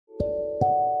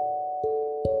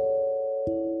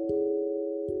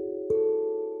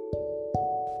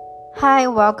Hi,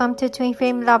 welcome to Twin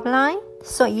Flame Love Line.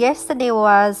 So yesterday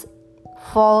was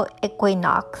fall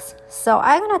equinox. So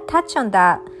I'm going to touch on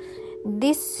that.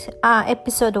 This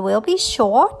episode will be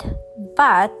short,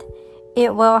 but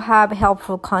it will have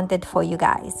helpful content for you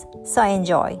guys. So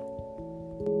enjoy.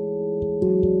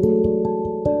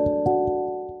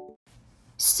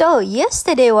 So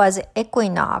yesterday was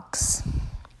equinox.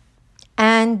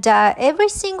 And every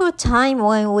single time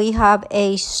when we have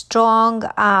a strong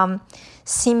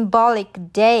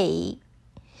symbolic day,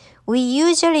 we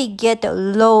usually get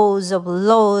loads of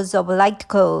light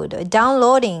code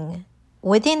downloading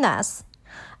within us.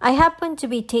 I happen to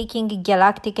be taking a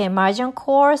galactic immersion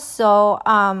course, so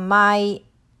amount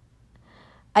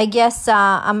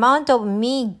of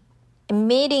me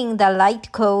emitting the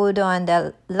light code and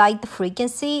the light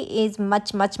frequency is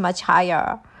much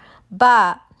higher.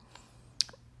 But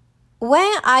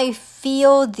when I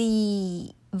feel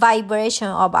the vibration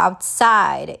of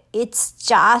outside, it's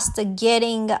just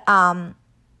getting from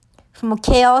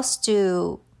chaos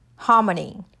to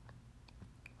harmony,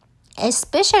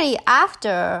 especially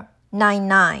after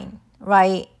 9/9,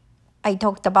 right? I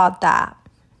talked about that.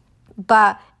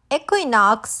 But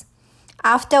equinox,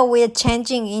 after we're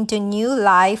changing into new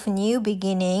life, new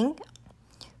beginning,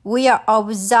 we are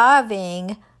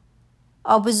absorbing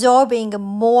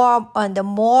more and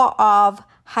more of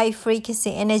high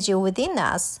frequency energy within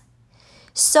us.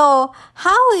 So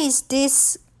how is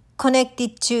this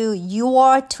connected to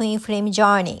your twin flame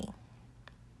journey?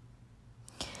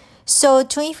 So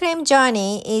twin flame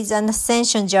journey is an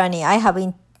ascension journey. I have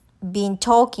been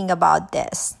talking about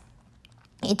this.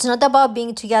 It's not about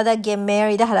being together, get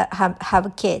married,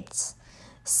 have kids.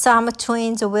 Some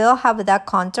twins will have that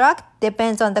contract.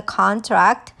 Depends on the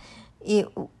contract.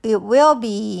 It will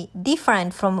be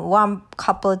different from one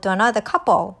couple to another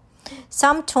couple.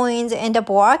 Some twins end up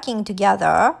working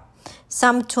together.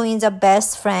 Some twins are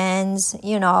best friends,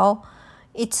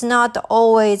 It's not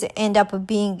always end up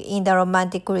being in the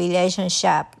romantic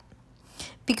relationship.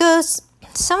 Because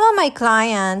some of my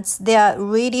clients, they are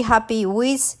really happy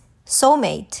with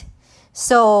soulmate.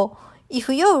 So if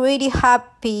you're really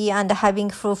happy and having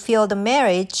fulfilled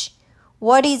marriage,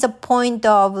 what is the point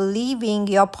of leaving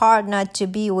your partner to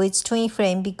be with twin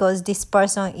flame because this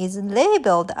person is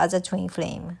labeled as a twin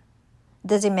flame?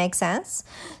 Does it make sense?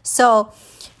 So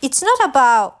it's not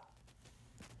about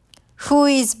who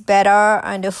is better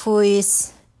and who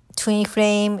is twin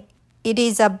flame. It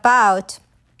is about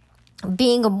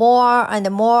being more and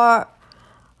more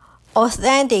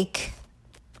authentic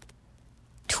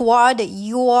toward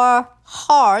your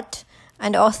heart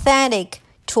and authentic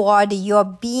toward your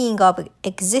being of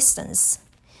existence.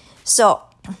 So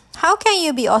how can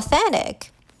you be authentic?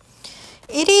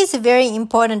 It is very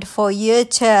important for you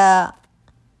to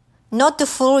not to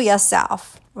fool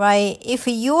yourself, right? If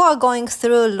you are going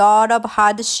through a lot of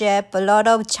hardship, a lot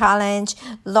of challenge,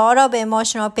 a lot of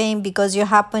emotional pain because you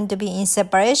happen to be in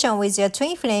separation with your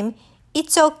twin flame,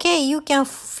 it's okay. You can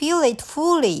feel it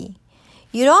fully.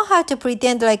 You don't have to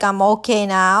pretend like I'm okay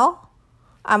now.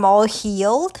 I'm all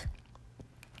healed.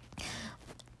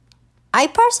 I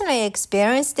personally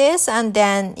experienced this, and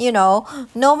then,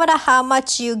 no matter how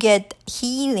much you get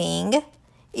healing,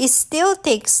 it still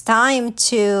takes time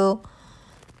to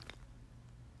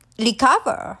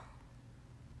recover.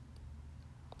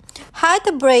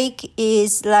 Heartbreak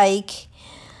is like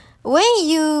when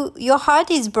your heart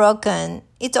is broken,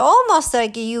 it's almost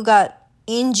like you got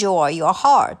injured your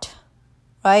heart,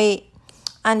 right?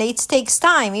 And it takes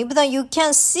time. Even though you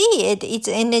can't see it, it's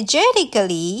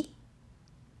energetically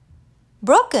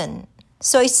broken.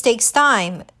 So it takes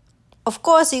time. Of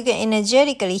course, you can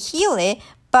energetically heal it,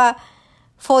 but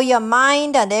for your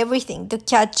mind and everything to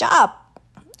catch up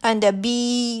and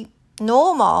be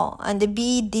normal and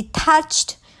be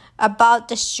detached about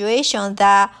the situation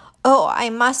that, I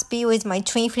must be with my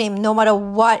twin flame no matter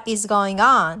what is going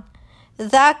on.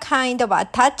 That kind of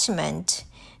attachment,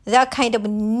 that kind of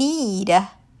need,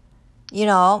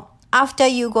 after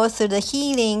you go through the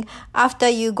healing, after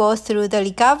you go through the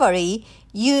recovery,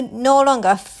 you no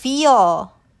longer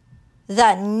feel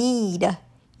that need.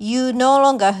 You no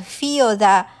longer feel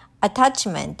that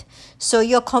attachment. So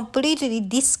you're completely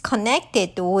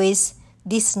disconnected with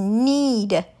this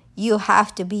need you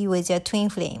have to be with your twin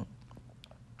flame.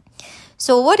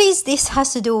 So what is this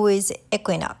has to do with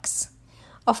equinox?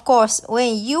 Of course,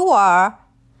 when you are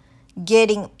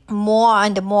getting more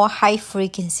and more high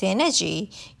frequency energy,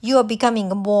 you are becoming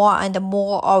more and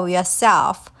more of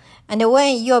yourself. And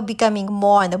when you're becoming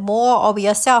more and more of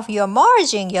yourself, you're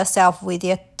merging yourself with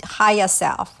your higher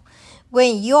self.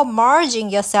 When you're merging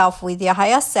yourself with your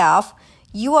higher self,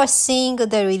 you are seeing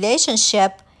the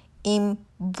relationship in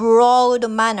broad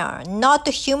manner, not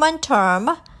human term,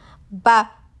 but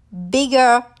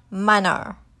bigger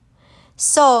manner.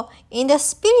 So in the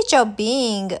spiritual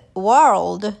being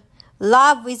world,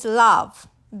 love is love.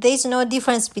 There's no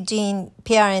difference between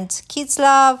parents, kids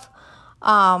love,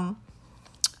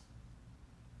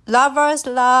 lovers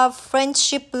love,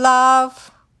 friendship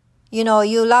love. You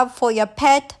love for your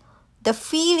pet. The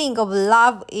feeling of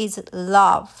love is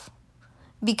love.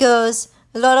 Because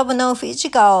a lot of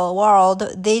non-physical world,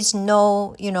 there's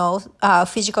no,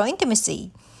 physical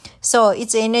intimacy. So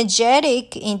it's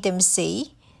energetic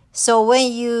intimacy. So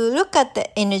when you look at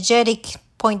the energetic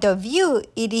point of view,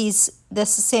 it is the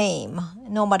same,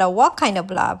 no matter what kind of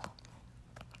love,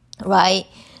 right?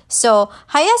 So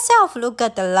higher self look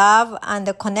at the love and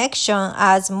the connection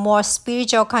as more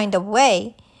spiritual kind of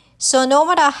way. So no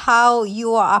matter how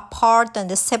you are apart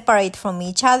and separate from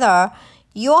each other,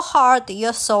 your heart,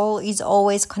 your soul is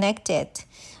always connected.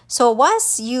 So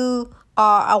once you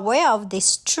are aware of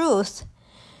this truth,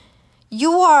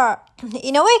 you are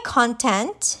in a way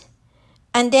content,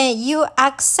 and then you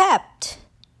accept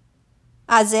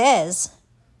as is.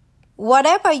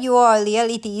 Whatever your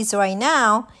reality is right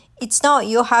now, it's not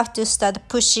you have to start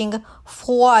pushing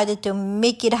forward to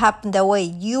make it happen the way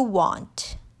you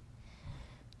want.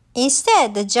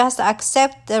 Instead, just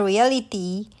accept the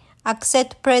reality,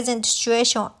 accept present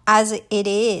situation as it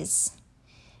is.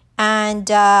 And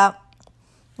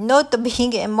not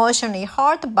being emotionally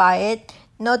hurt by it,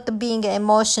 not being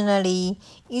emotionally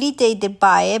irritated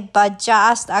by it, but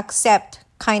just accept,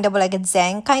 kind of like a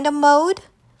Zen kind of mode.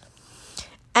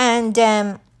 And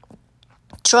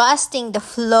trusting the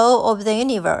flow of the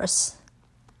universe.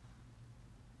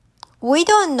 We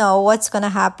don't know what's going to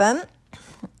happen.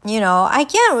 I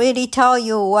can't really tell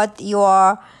you what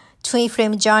your twin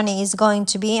flame journey is going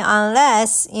to be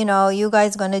unless, you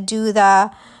guys going to do the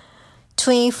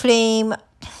twin flame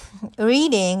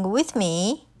reading with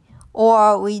me,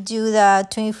 or we do the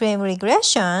twin flame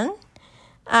regression.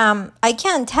 I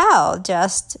can't tell.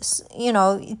 Just,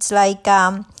 it's like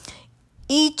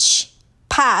each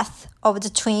path of the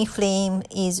twin flame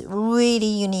is really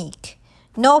unique.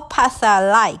 No paths are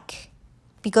alike,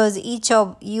 because each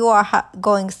of you are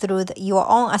going through your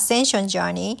own ascension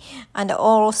journey and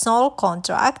oral soul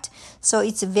contract. So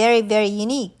it's very, very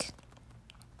unique.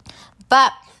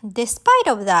 But despite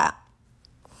of that,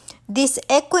 this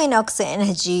equinox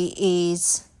energy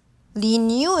is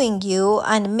renewing you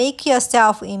and make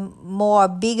yourself a more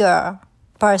bigger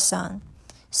person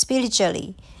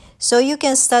spiritually. So you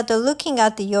can start looking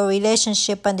at your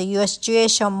relationship and your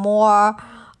situation more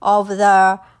of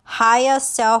the higher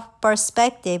self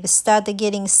perspective. Start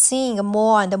seeing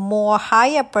more and more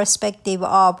higher perspective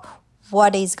of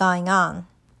what is going on.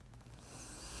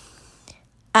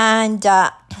 And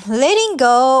letting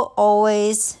go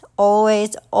always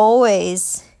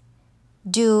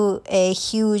do a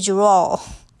huge role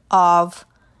of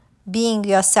being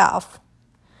yourself,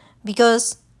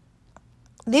 because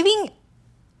living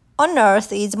on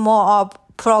earth is more of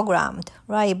programmed,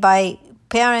 right? By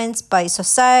parents, by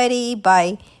society,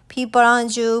 by people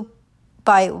around you,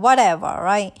 by whatever,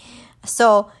 right?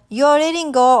 So you're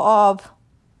letting go of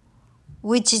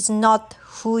which is not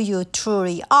who you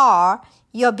truly are.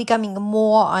 You're becoming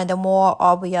more and more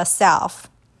of yourself.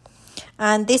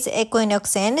 And this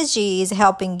equinox energy is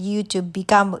helping you to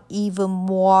become even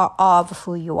more of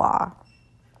who you are.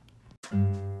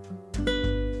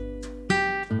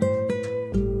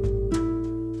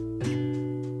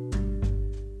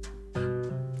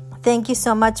 Thank you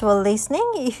so much for listening.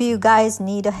 If you guys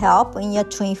need help in your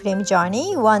twin flame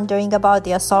journey, wondering about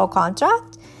your soul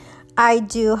contract, I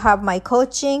do have my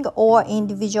coaching or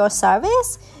individual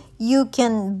service. You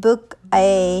can book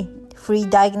a free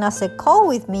diagnostic call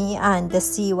with me and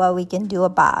see what we can do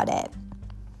about it.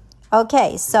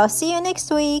 Okay, so see you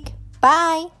next week.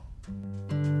 Bye.